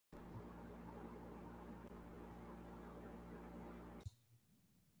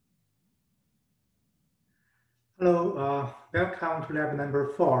Hello, welcome to lab number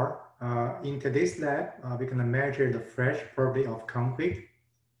 4. In today's lab, we're going to measure the fresh property of concrete.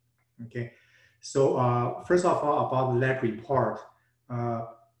 Okay, so first of all, about the lab report.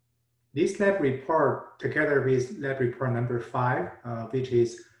 This lab report, together with lab report number 5, which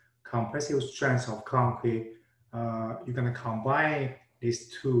is compressive strength of concrete, you're going to combine these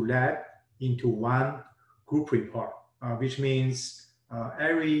two labs into one group report, which means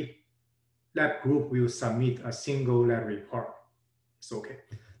every lab group will submit a single lab report. It's okay.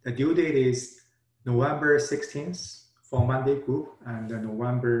 The due date is November 16th for Monday group and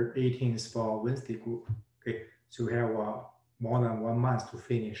November 18th for Wednesday group. Okay, so we have more than 1 month to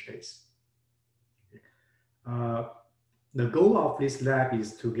finish this. The goal of this lab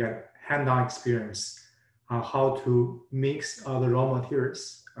is to get hands-on experience on how to mix all the raw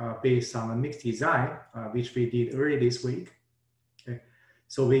materials based on a mixed design, which we did early this week. Okay.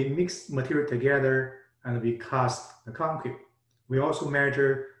 So we mix material together and we cast the concrete. We also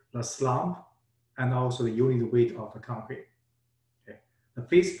measure the slump and also the unit weight of the concrete. Okay. The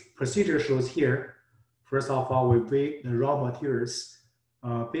procedure shows here. First of all, we weigh the raw materials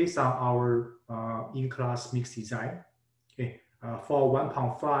based on our in-class mix design. Okay. For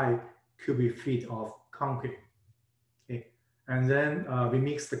 1.5 cubic feet of concrete. Okay. And then we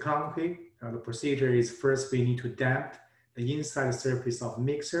mix the concrete. The procedure is first we need to damp the inside surface of the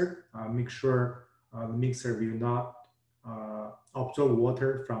mixer, make sure the mixer will not absorb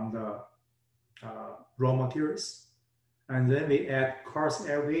water from the raw materials. And then we add coarse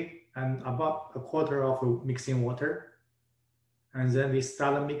LV and about a quarter of the mixing water. And then we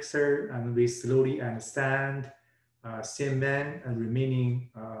start the mixer and we slowly add sand, cement, and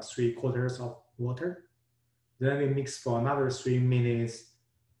remaining 3/4 of water. Then we mix for another 3 minutes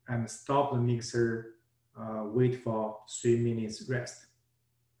and stop the mixer. Wait for 3 minutes rest,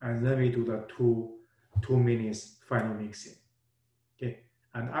 and then we do the two minutes final mixing. Okay,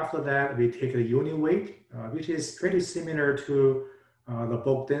 and after that we take the unit weight, which is pretty similar to the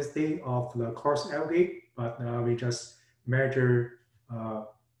bulk density of the coarse algae, but we just measure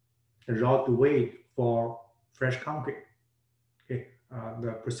the raw weight for fresh concrete. Okay,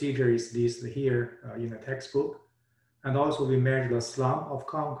 the procedure is listed here in the textbook. And also we measure the slump of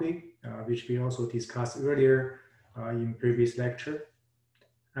concrete, which we also discussed earlier in previous lecture.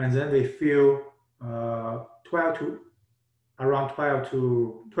 And then we fill around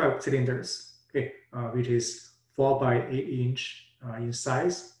 12 cylinders, okay, which is 4 by 8 inch in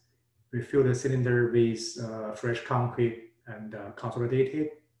size. We fill the cylinder with fresh concrete and consolidate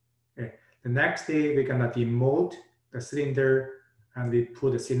it. Okay. The next day, we're gonna demold the cylinder and we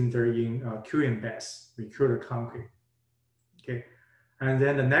put the cylinder in a curing bath. We cure the concrete. Okay, and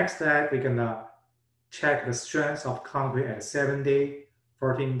then the next step, we're gonna check the strength of concrete at 7 days,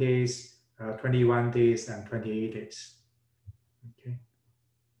 14 days, 21 days, and 28 days. Okay.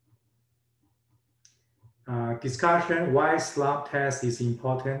 Discussion why slump test is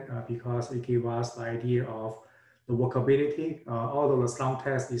important because it gives us the idea of the workability. Although the slump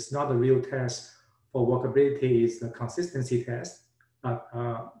test is not a real test for workability, it's the consistency test, but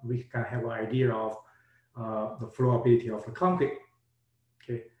we can have an idea of the flowability of the concrete.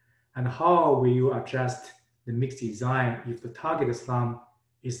 Okay, and how will you adjust the mix design if the target slump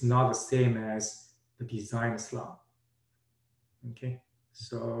is not the same as the design slump? Okay,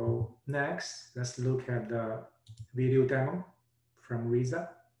 so next, let's look at the video demo from Riza.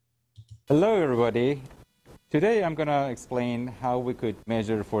 Hello, everybody. Today I'm going to explain how we could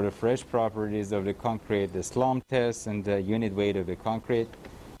measure for the fresh properties of the concrete, the slump test, and the unit weight of the concrete.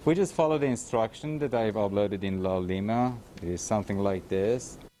 We just follow the instruction that I've uploaded in La Lima. It is something like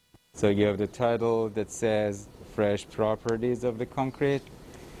this. So you have the title that says fresh properties of the concrete,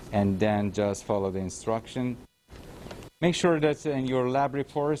 and then just follow the instruction. Make sure that in your lab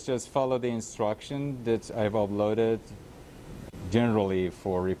reports, just follow the instruction that I've uploaded generally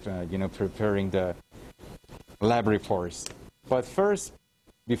for preparing the lab reports. But first,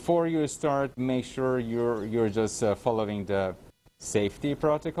 before you start, make sure you're just following the safety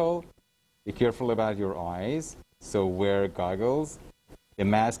protocol. Be careful about your eyes, so wear goggles. The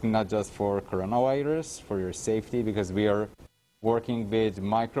mask not just for coronavirus, for your safety, because we are working with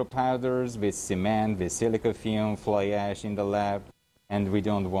micropowders, with cement, with silica fume, fly ash in the lab, and we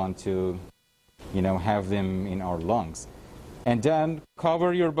don't want to, have them in our lungs. And then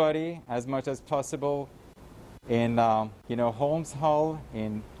cover your body as much as possible. In Holmes Hall,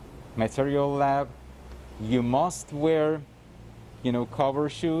 in material lab, you must wear cover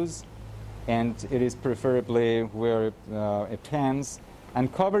shoes, and it is preferably wear pants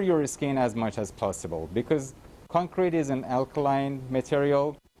and cover your skin as much as possible, because concrete is an alkaline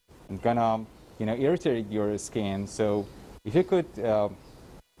material and gonna irritate your skin. So if you could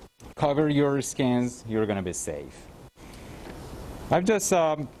cover your skins, you're going to be safe. I've just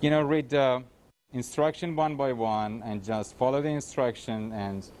read the instruction one by one and just follow the instruction,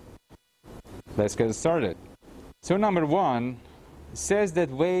 and let's get started. So number one says that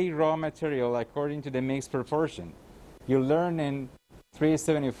weigh raw material according to the mix proportion. You learn in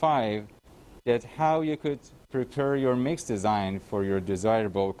 375 that how you could prepare your mix design for your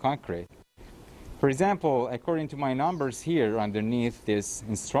desirable concrete. For example, according to my numbers here underneath this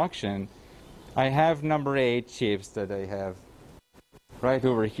instruction, I have number 8 chips that I have right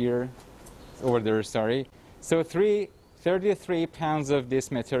over there, sorry. So 33 pounds of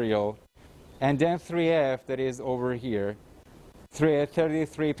this material, and then 3F that is over here,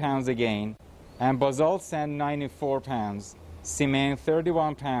 33 pounds again, and basalt sand 94 pounds, cement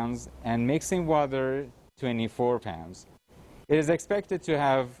 31 pounds, and mixing water 24 pounds. It is expected to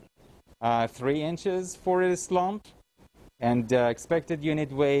have 3 inches for this lump, and expected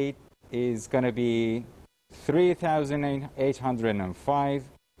unit weight is going to be 3,805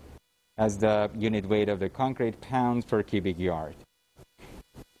 as the unit weight of the concrete pounds per cubic yard.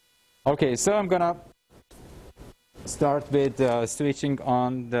 Okay, so I'm going to start with switching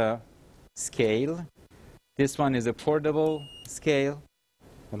on the scale. This one is a portable scale,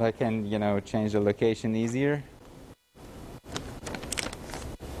 and I can, change the location easier.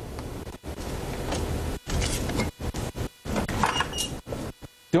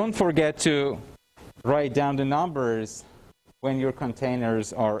 Don't forget to write down the numbers when your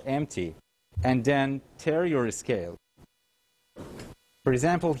containers are empty, and then tare your scale. For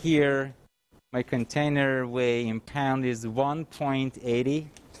example, here, my container weight in pound is 1.80.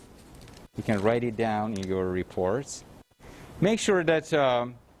 You can write it down in your reports. Make sure that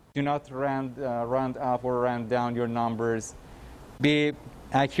do not round up or round down your numbers. Be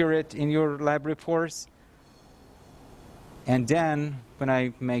accurate in your lab reports. And then, when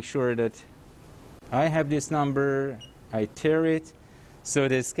I make sure that I have this number, I tare it. So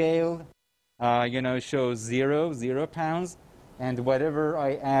the scale, shows 0 pounds. And whatever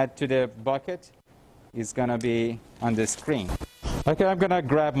I add to the bucket is going to be on the screen. Okay, I'm going to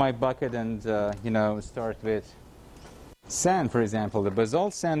grab my bucket and, start with sand, for example. The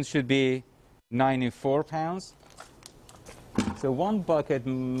basalt sand should be 94 pounds. So one bucket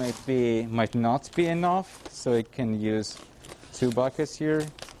might not be enough, so I can use 2 buckets here.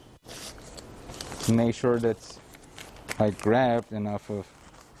 Make sure that I grabbed enough of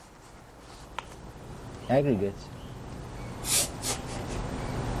aggregate.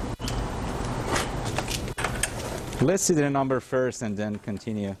 Let's see the number first and then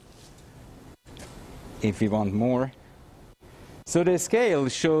continue if we want more. So the scale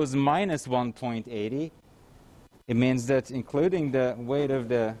shows minus 1.80. It means that including the weight of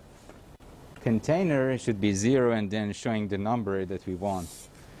the container, it should be 0 and then showing the number that we want.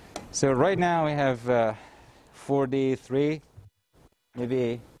 So right now we have 43,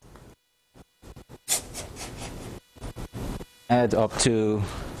 maybe add up to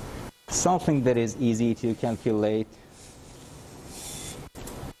something that is easy to calculate.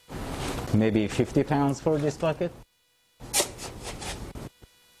 Maybe 50 pounds for this bucket.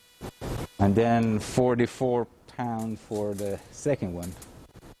 And then 44 pounds for the second one.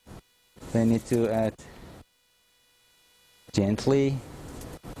 They need to add gently.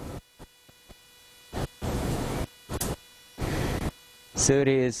 So it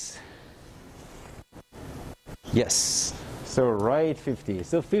is, yes. So right 50.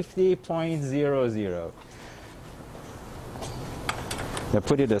 So 50.00. Now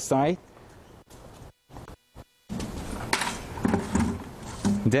put it aside.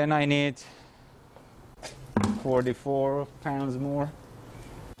 Then I need 44 pounds more.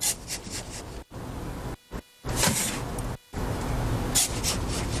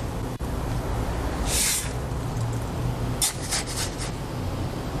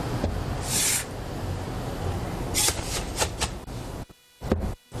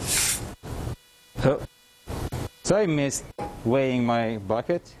 So I missed weighing my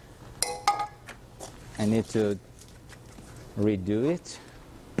bucket. I need to redo it.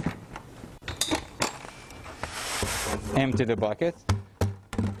 Empty the bucket.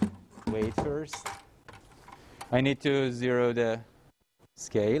 Weigh first. I need to zero the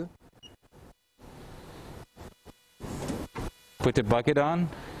scale. Put the bucket on.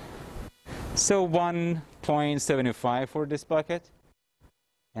 So 1.75 for this bucket.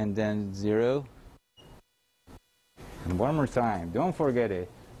 And then 0. And one more time, don't forget it.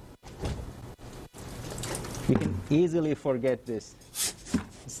 You can easily forget this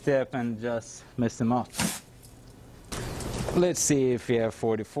step and just mess them up. Let's see if we have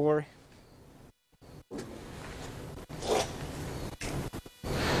 44.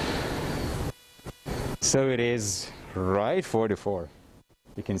 So it is right 44.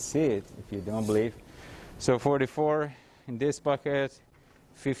 You can see it if you don't believe. So 44 in this bucket,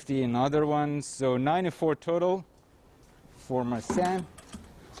 50 in other ones, so 94 total for my sand.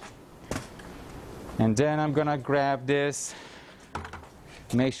 And then I'm gonna grab this,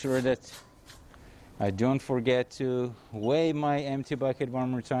 make sure that I don't forget to weigh my empty bucket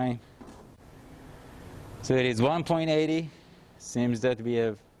one more time. So it is 1.80. Seems that we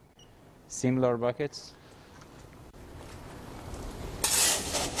have similar buckets.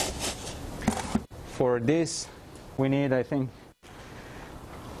 For this, we need, I think,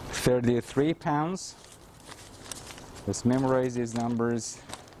 33 pounds. Let's memorize these numbers.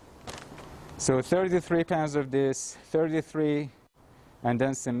 So 33 pounds of this, 33, and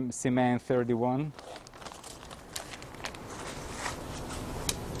then some cement, 31.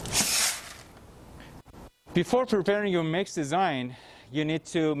 Before preparing your mix design, you need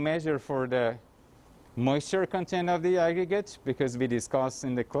to measure for the moisture content of the aggregate, because we discussed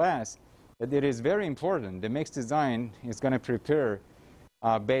in the class that it is very important. The mix design is going to prepare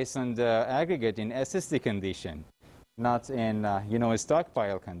based on the aggregate in SSD condition, not in a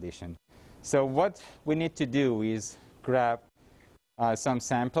stockpile condition. So what we need to do is grab some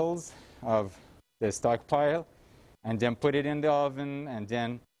samples of the stockpile and then put it in the oven, and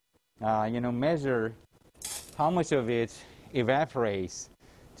then measure how much of it evaporates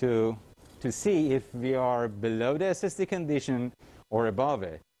to see if we are below the SSD condition or above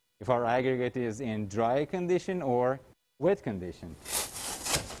it, if our aggregate is in dry condition or wet condition.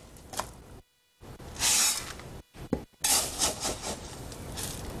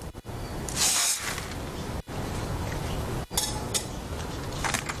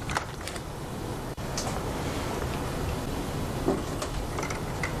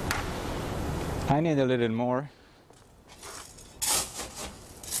 I need a little more.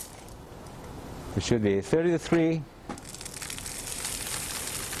 It should be 33.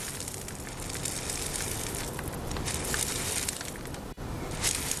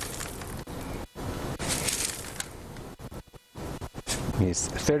 It's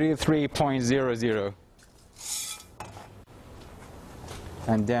 33.00.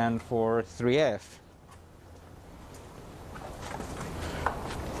 And then for 3F.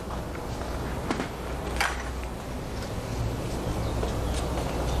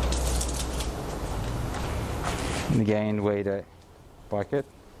 And again, weigh the bucket.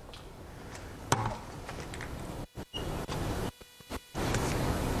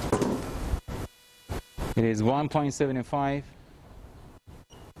 It is 1.75.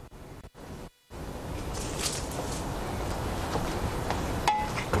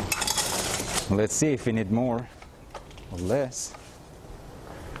 Let's see if we need more or less.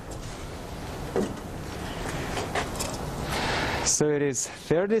 So it is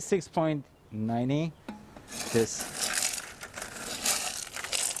 36.90. This.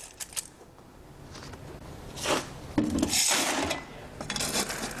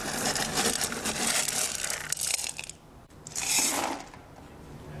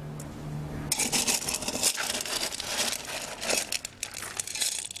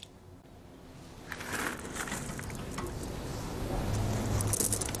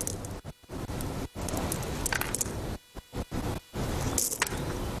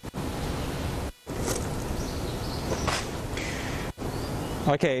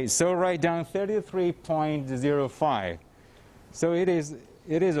 Okay, so write down 33.05. So it is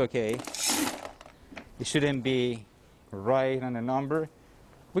okay. It shouldn't be right on the number.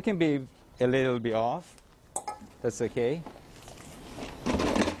 We can be a little bit off. That's okay.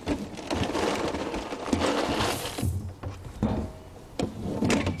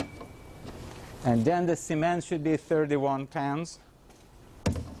 And then the cement should be 31 pounds.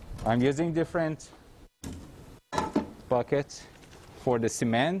 I'm using different buckets for the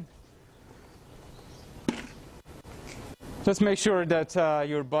cement. Just make sure that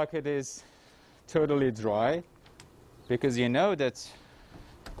your bucket is totally dry, because you know that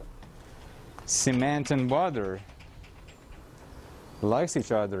cement and water likes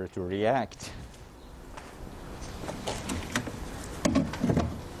each other to react.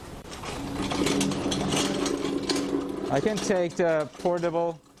 I can take the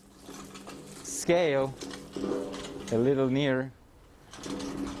portable scale a little near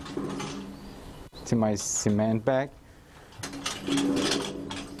to my cement bag.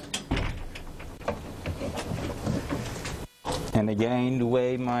 And again,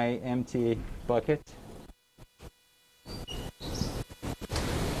 weigh my empty bucket.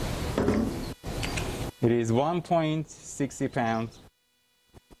 It is 1.60 pounds.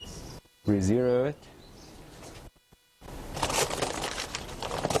 Re-zero it.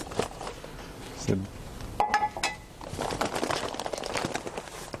 So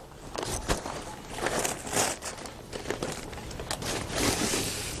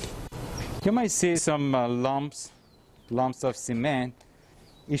You might see some lumps of cement.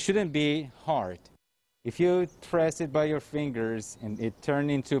 It shouldn't be hard. If you press it by your fingers and it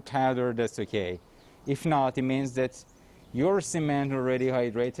turns into powder, that's okay. If not, it means that your cement already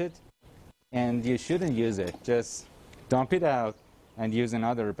hydrated and you shouldn't use it. Just dump it out and use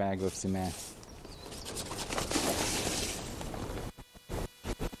another bag of cement.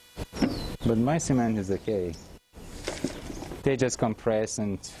 But my cement is okay. They just compress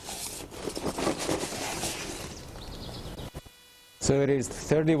and so it is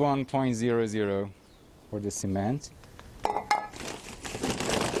 31.00 for the cement.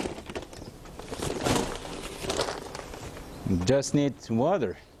 Just need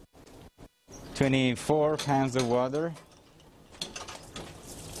water. 24 pounds of water.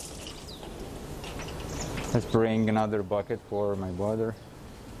 Let's bring another bucket for my water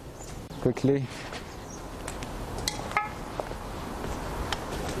quickly.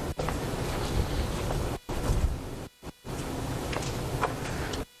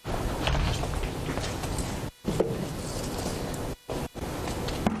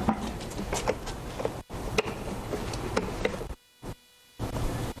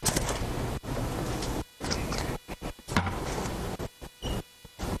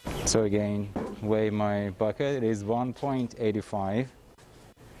 So again, weigh my bucket, it is 1.85,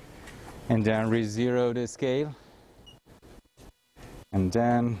 and then re-zero the scale, and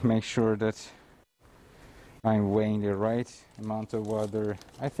then make sure that I'm weighing the right amount of water.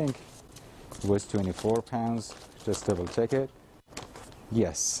 I think it was 24 pounds, just double check it.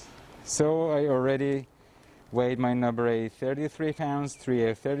 Yes, so I already weighed my number 8, 33 pounds,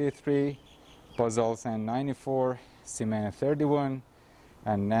 3F 33, basalt sand 94, cement 31,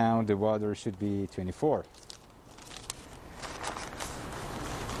 and now the water should be 24.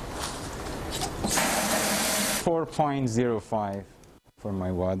 $4.05 for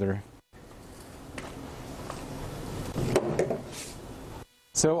my water.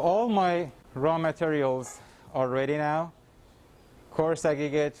 So all my raw materials are ready now. Coarse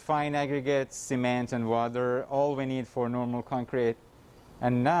aggregate, fine aggregate, cement and water, all we need for normal concrete.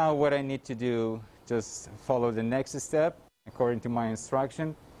 And now what I need to do, just follow the next step according to my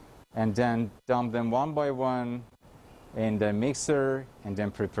instruction, and then dump them one by one in the mixer and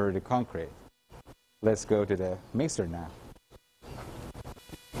then prepare the concrete. Let's go to the mixer now.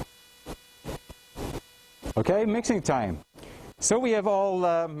 Okay, mixing time. So we have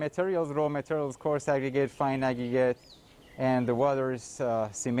all materials, raw materials, coarse aggregate, fine aggregate, and the water's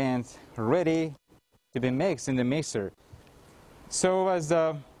cement ready to be mixed in the mixer. So as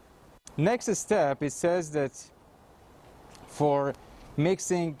the next step, it says that for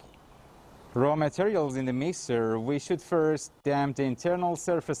mixing raw materials in the mixer, we should first damp the internal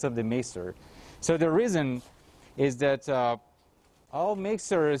surface of the mixer. So the reason is that all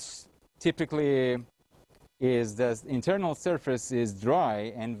mixers typically is the internal surface is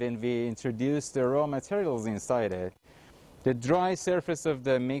dry, and when we introduce the raw materials inside it, the dry surface of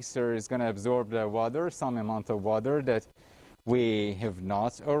the mixer is going to absorb the water, some amount of water that we have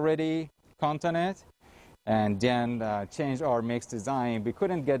not already counted on it, and then change our mix design. We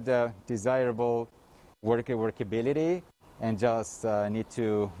couldn't get the desirable workability, and just need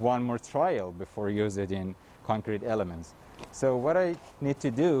to one more trial before use it in concrete elements. So what I need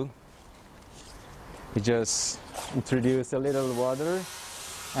to do is just introduce a little water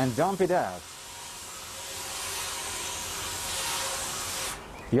and dump it out.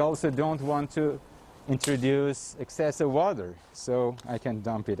 You also don't want to introduce excessive water, so I can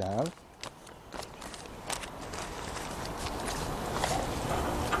dump it out.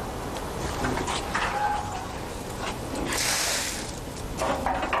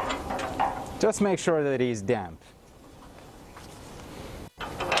 Just make sure that it is damp.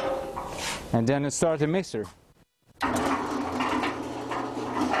 And then start the mixer.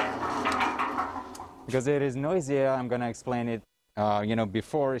 Because it is noisy, I'm going to explain it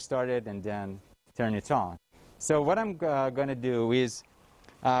before it started and then turn it on. So what I'm going to do is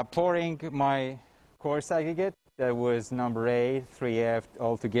pouring my coarse aggregate, that was number 8, 3F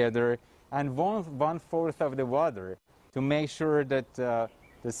altogether, and 1/4 of the water to make sure that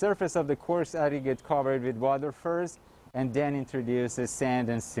the surface of the coarse aggregate covered with water first, and then introduce the sand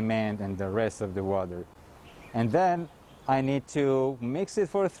and cement and the rest of the water. And then I need to mix it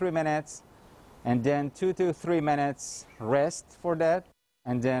for 3 minutes, and then 2 to 3 minutes rest for that,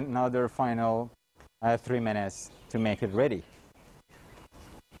 and then another final 3 minutes to make it ready.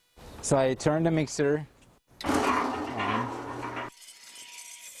 So I turn the mixer on.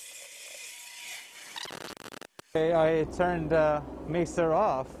 Okay, I turn the mixer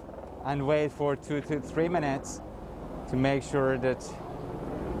off and wait for 2 to 3 minutes to make sure that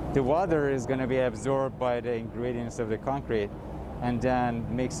the water is going to be absorbed by the ingredients of the concrete, and then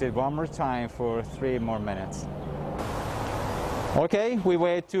mix it one more time for 3 more minutes. Okay, we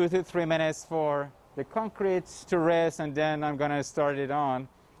wait 2 to 3 minutes for the concrete to rest, and then I'm going to start it on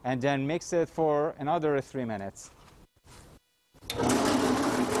and then mix it for another 3 minutes.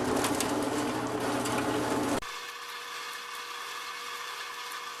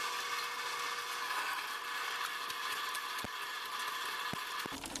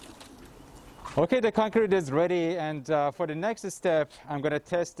 Okay, the concrete is ready, and for the next step, I'm going to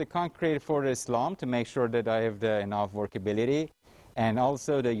test the concrete for the slump to make sure that I have enough workability and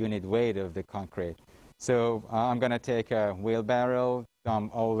also the unit weight of the concrete. So I'm going to take a wheelbarrow,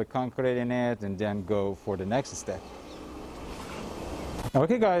 dump all the concrete in it, and then go for the next step.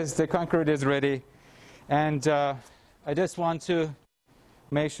 Okay guys, the concrete is ready, and I just want to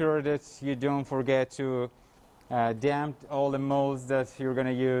make sure that you don't forget to damp all the molds that you're going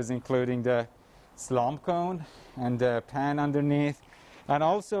to use, including the slump cone and the pan underneath. And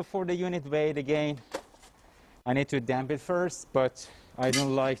also for the unit weight, again, I need to damp it first, but I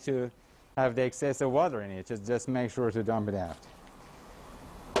don't like to have the excess of water in it. Just make sure to dump it out.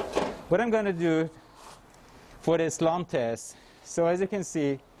 What I'm going to do for the slump test, so as you can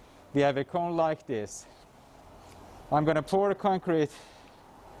see, we have a cone like this. I'm going to pour the concrete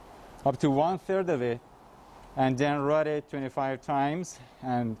up to 1/3 of it and then rub it 25 times,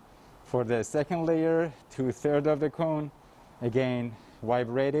 and for the second layer, 2/3 of the cone, again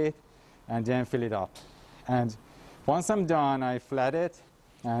vibrate it and then fill it up. And once I'm done, I flat it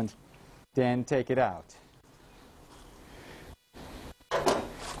and then take it out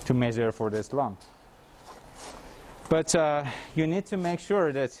to measure for the slump. But you need to make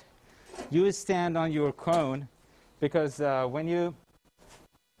sure that you stand on your cone, because when you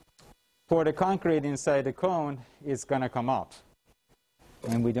pour the concrete inside the cone, it's going to come up.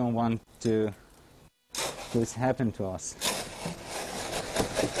 And we don't want this happen to us.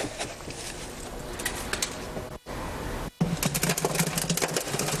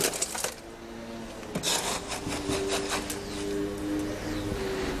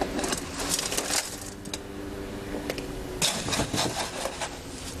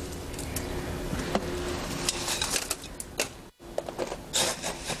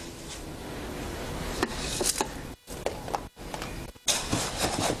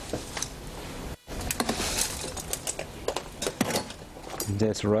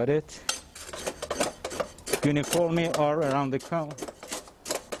 Just rub it uniformly all around the cone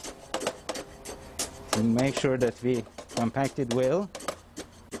to make sure that we compact it well.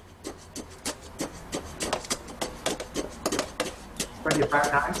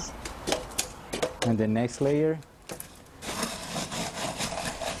 Times. And the next layer.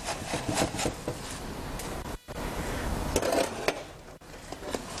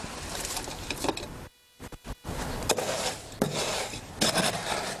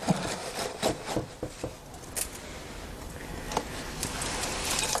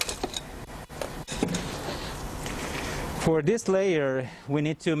 For this layer, we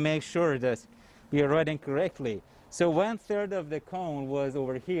need to make sure that we are running correctly. So 1/3 of the cone was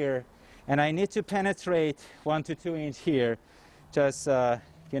over here, and I need to penetrate 1 to 2 inch here. Just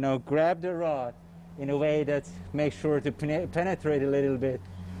grab the rod in a way that makes sure to penetrate a little bit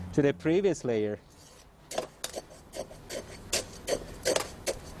to the previous layer.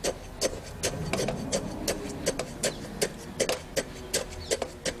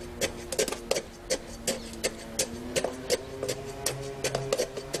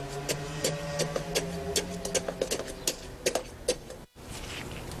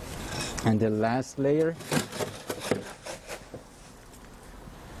 And the last layer.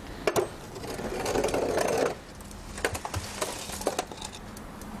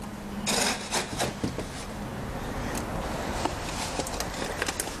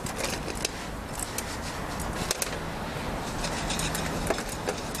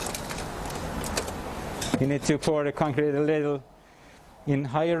 You need to pour the concrete a little in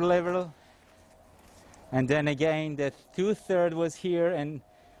higher level. And then again, the 2/3 was here, and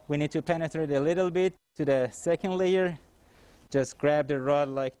we need to penetrate a little bit to the second layer. Just grab the rod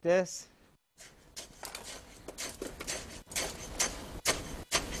like this.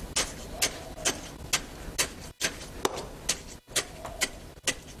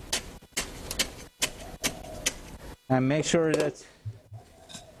 And make sure that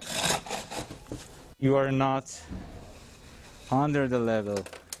you are not under the level.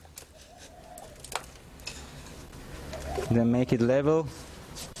 Then make it level.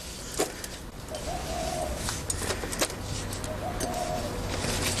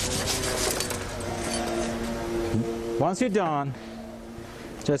 Once you're done,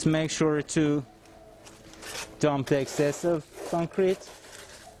 Just make sure to dump the excessive concrete.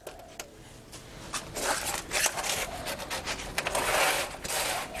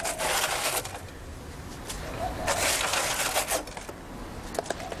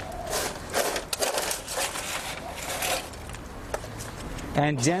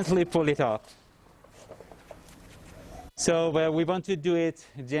 And gently pull it up. So we want to do it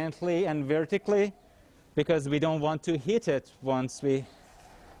gently and vertically because we don't want to hit it once we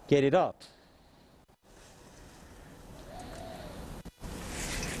get it up.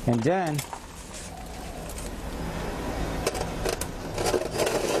 And then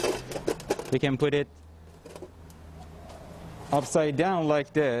we can put it upside down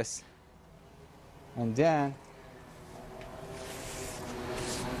like this, and then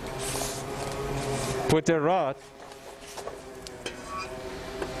put the rod,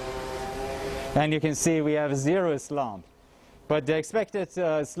 and you can see we have 0 slump. But the expected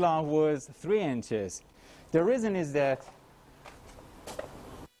slump was 3 inches. The reason is that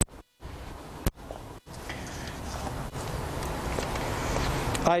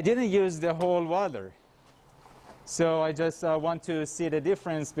I didn't use the whole water. So I just want to see the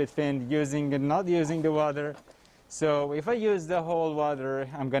difference between using and not using the water. So if I use the whole water,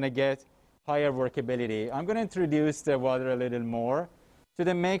 I'm going to get higher workability. I'm going to introduce the water a little more to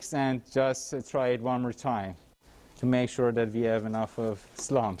the mix and just try it one more time to make sure that we have enough of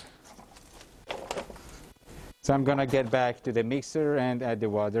slump. So I'm going to get back to the mixer and add the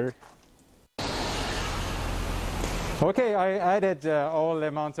water. Okay, I added all the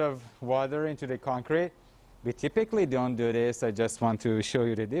amount of water into the concrete. We typically don't do this. I just want to show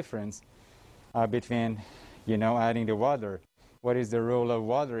you the difference between, adding the water. What is the role of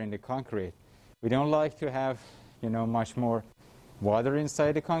water in the concrete? We don't like to have, much more water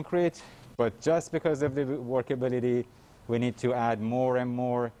inside the concrete, but just because of the workability, we need to add more and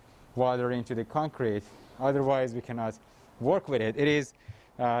more water into the concrete. Otherwise, we cannot work with it. It is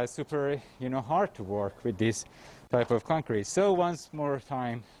super, hard to work with this type of concrete. So once more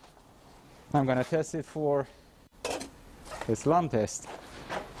time, I'm going to test it for the slump test.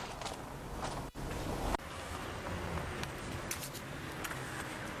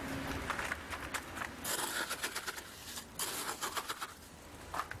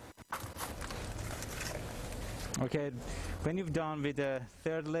 Okay, when you've done with the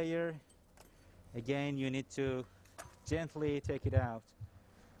 3rd layer, again you need to gently take it out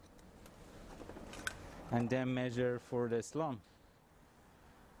and then measure for the slump.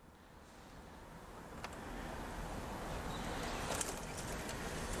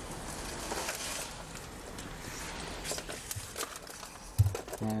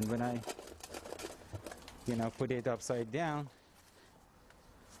 And when I, put it upside down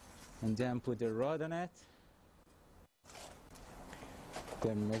and then put the rod on it,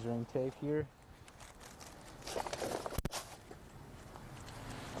 the measuring tape here,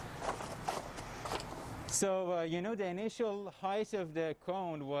 so the initial height of the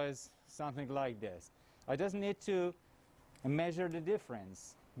cone was something like this. I just need to measure the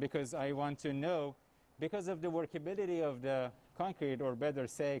difference because I want to know, because of the workability of the concrete, or better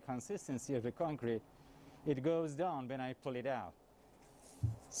say consistency of the concrete, it goes down when I pull it out.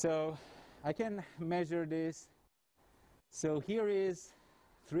 So I can measure this. So here is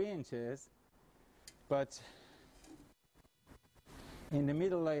 3 inches, but in the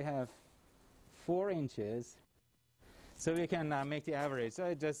middle I have 4 inches. So we can make the average. So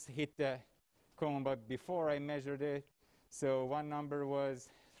I just hit the cone, but before I measured it, so one number was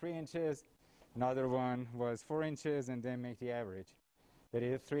 3 inches, another one was 4 inches, and then make the average. That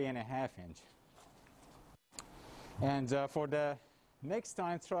is 3.5 inch. And for the next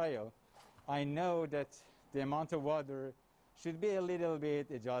time trial, I know that the amount of water should be a little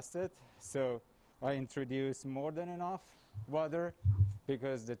bit adjusted. So I introduce more than enough water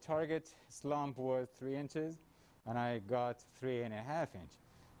because the target slump was 3 inches and I got 3.5 inch.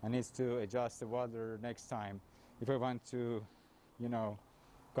 I need to adjust the water next time if I want to,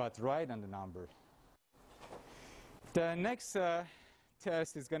 got right on the number. The next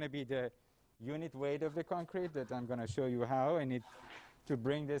test is going to be the unit weight of the concrete that I'm going to show you how. I need to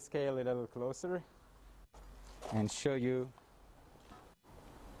bring the scale a little closer and show you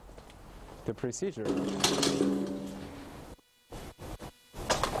the procedure.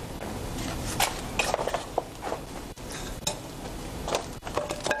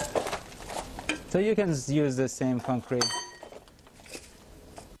 So you can use the same concrete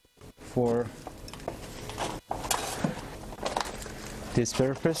for this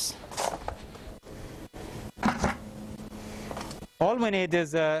purpose. All we need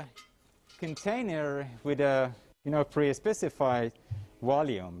is a container with a pre-specified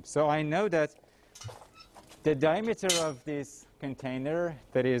volume. So I know that the diameter of this container,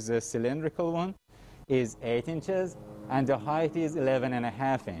 that is a cylindrical one, is 8 inches, and the height is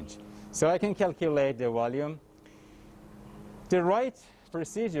 11.5 inches. So I can calculate the volume. The right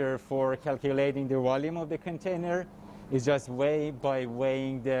procedure for calculating the volume of the container is just by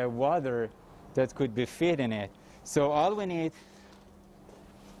weighing the water that could be fit in it. So all we need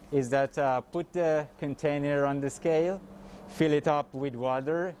is that put the container on the scale, fill it up with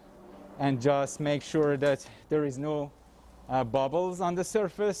water, and just make sure that there is no bubbles on the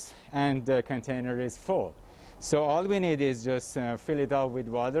surface and the container is full. So all we need is just fill it up with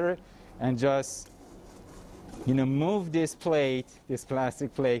water and just move this plate, this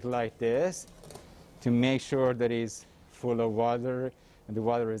plastic plate, like this to make sure that it's full of water and the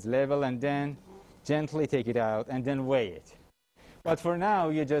water is level, and then gently take it out and then weigh it. But for now,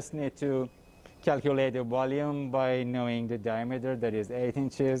 you just need to calculate the volume by knowing the diameter, that is 8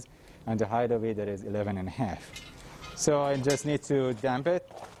 inches, and the height of it, that is 11.5. So I just need to damp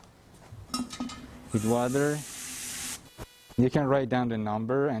it with water. You can write down the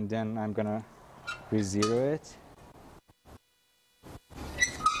number, and then I'm gonna re-zero it.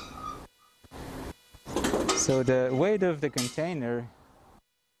 So the weight of the container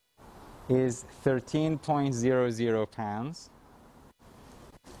is 13.00 pounds.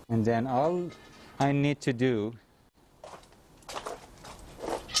 And then all I need to do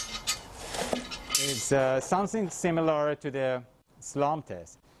is something similar to the slump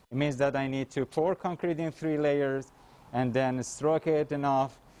test. It means that I need to pour concrete in 3 layers and then stroke it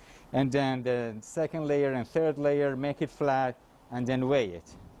enough, and then the second layer and third layer, make it flat, and then weigh it.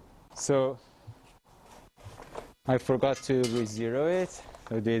 So I forgot to re-zero it,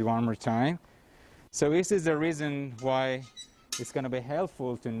 so do it one more time. So this is the reason why it's going to be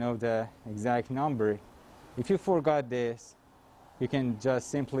helpful to know the exact number. If you forgot this, you can just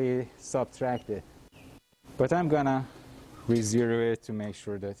simply subtract it. But I'm going to re-zero it to make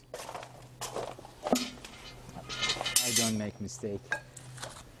sure that I don't make mistake.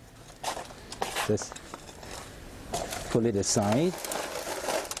 Just pull it aside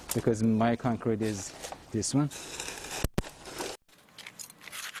because my concrete is this one.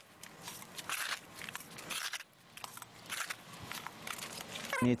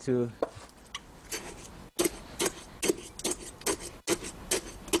 Need to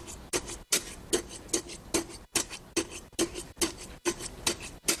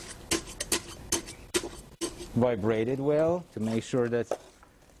vibrate it well to make sure that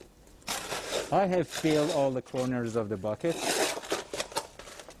I have filled all the corners of the bucket.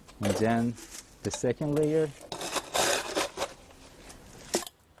 And then the second layer.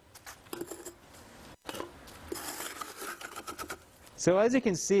 So as you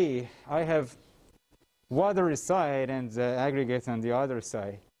can see, I have water side and aggregate on the other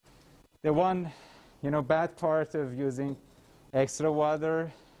side. The one, bad part of using extra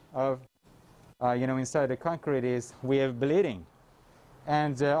water inside the concrete is we have bleeding.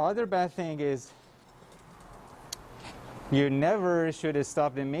 And the other bad thing is you never should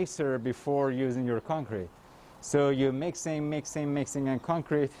stop the mixer before using your concrete. So you're mixing and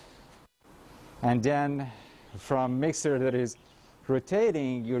concrete, and then from mixer that is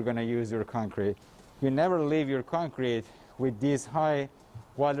rotating, you're going to use your concrete. You never leave your concrete with this high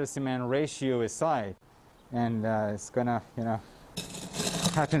water cement ratio aside, and it's going to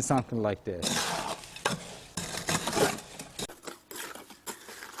happen something like this.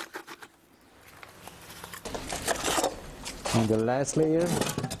 And the last layer.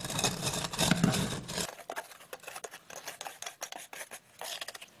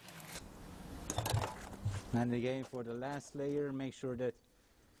 And again, for the last layer, make sure that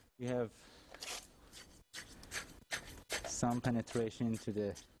you have some penetration to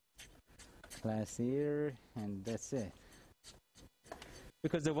the glass here, and that's it.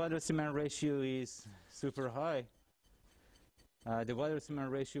 Because the water cement ratio is super high, the water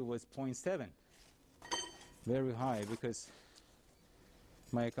cement ratio was 0.7, very high, because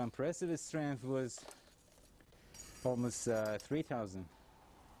my compressive strength was almost 3,000.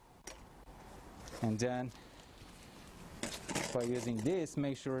 And then by using this,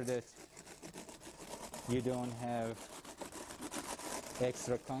 make sure that you don't have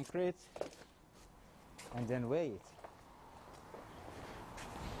extra concrete, and then weigh it.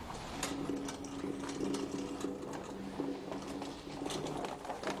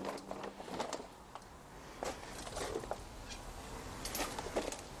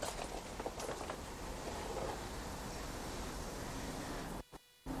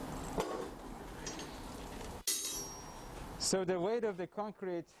 So the weight of the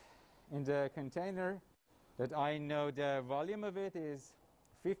concrete in the container, that I know the volume of it is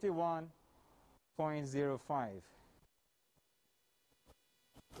 51.05.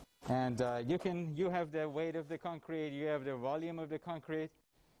 And you have the weight of the concrete, you have the volume of the concrete.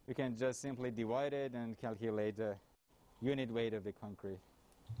 You can just simply divide it and calculate the unit weight of the concrete.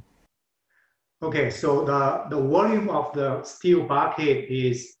 Okay, so the volume of the steel bucket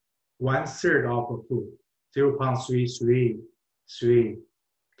is 1/3 of a foot, 0.333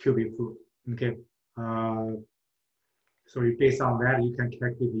 cubic foot. Okay, so based on that, you can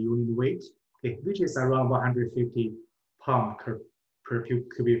calculate the unit weight, okay, which is around 150 pounds per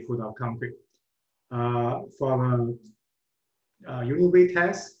cubic foot of concrete. For the unit weight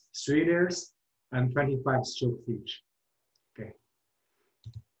test, 3 layers and 25 strokes each. Okay.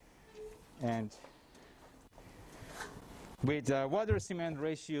 And with water cement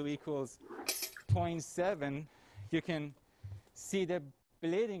ratio equals 0.7, you can see the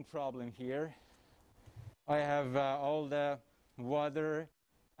bleeding problem here. I have all the water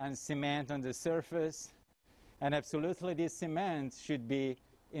and cement on the surface, and absolutely this cement should be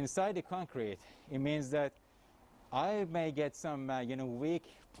inside the concrete. It means that I may get some weak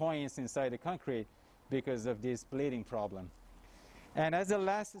points inside the concrete because of this bleeding problem. And as a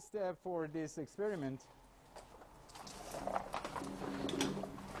last step for this experiment,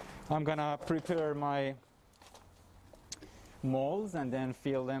 I'm gonna prepare my molds and then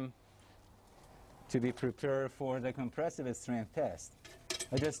fill them to be prepared for the compressive strength test.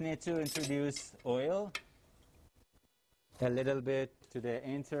 I just need to introduce oil a little bit to the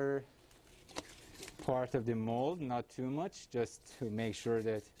inner part of the mold, not too much, just to make sure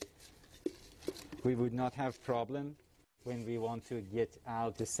that we would not have problem when we want to get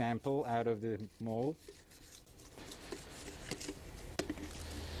out the sample out of the mold.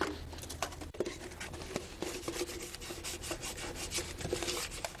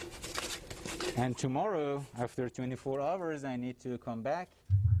 And tomorrow, after 24 hours, I need to come back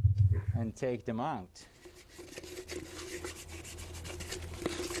and take them out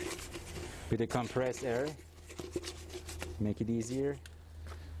with the compressed air, make it easier.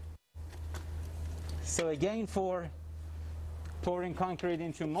 So again, for pouring concrete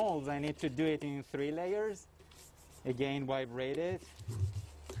into molds, I need to do it in 3 layers. Again, vibrate it.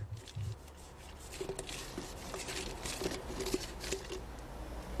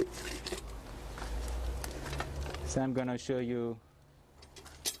 So I'm going to show you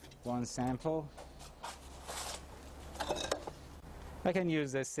one sample. I can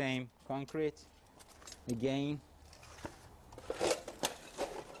use the same concrete again.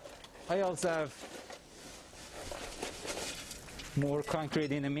 I also have more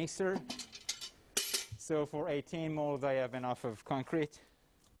concrete in the mixer. So for 18 molds, I have enough of concrete.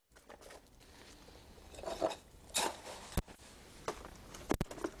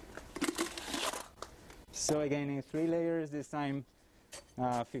 So again, in 3 layers, this time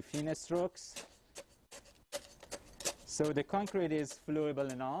 15 strokes. So the concrete is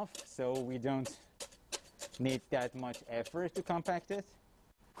flowable enough, so we don't need that much effort to compact it.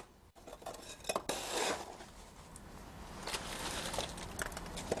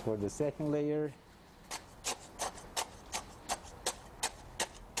 For the second layer,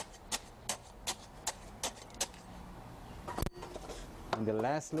 and the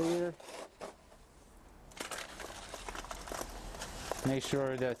last layer, make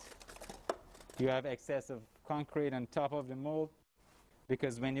sure that you have excess of concrete on top of the mold,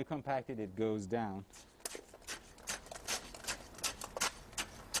 because when you compact it, it goes down.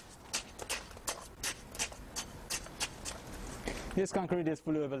 This concrete is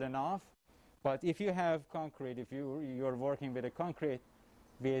flowable enough, but if you have concrete, if you're working with a concrete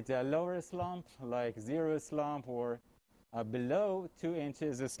with a lower slump, like 0 slump or below 2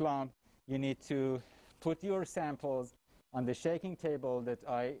 inches slump, you need to put your samples on the shaking table that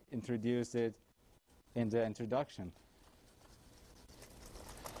I introduced it in the introduction.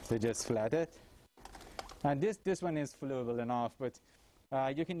 So just flat it. And this one is flowable enough, but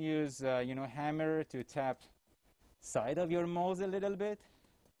you can use hammer to tap side of your molds a little bit,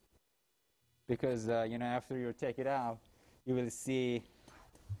 because after you take it out, you will see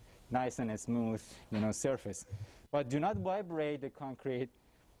nice and smooth surface. But do not vibrate the concrete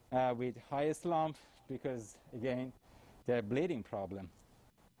with high slump, because again, the bleeding problem.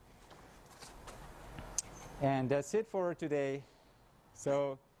 And that's it for today.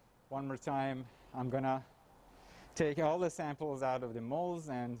 So one more time, I'm gonna take all the samples out of the molds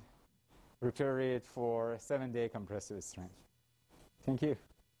and prepare it for 7-day compressive strength. Thank you.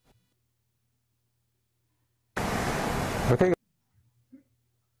 Okay.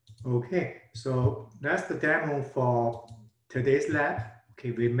 Okay, so that's the demo for today's lab.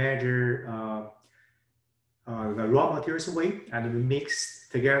 Okay, we measure the raw materials weight, and we mix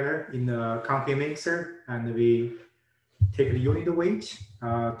together in the concrete mixer, and we take the unit weight,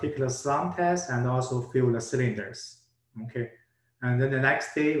 take the slump test, and also fill the cylinders. Okay, and then the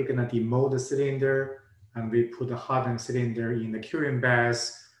next day we're gonna demold the cylinder, and we put the hardened cylinder in the curing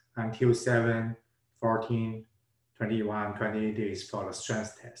bath until 7, 14, 21, 28 days for the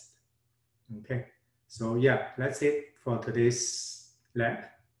strength test. Okay, so yeah, that's it for today's lab.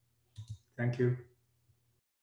 Thank you.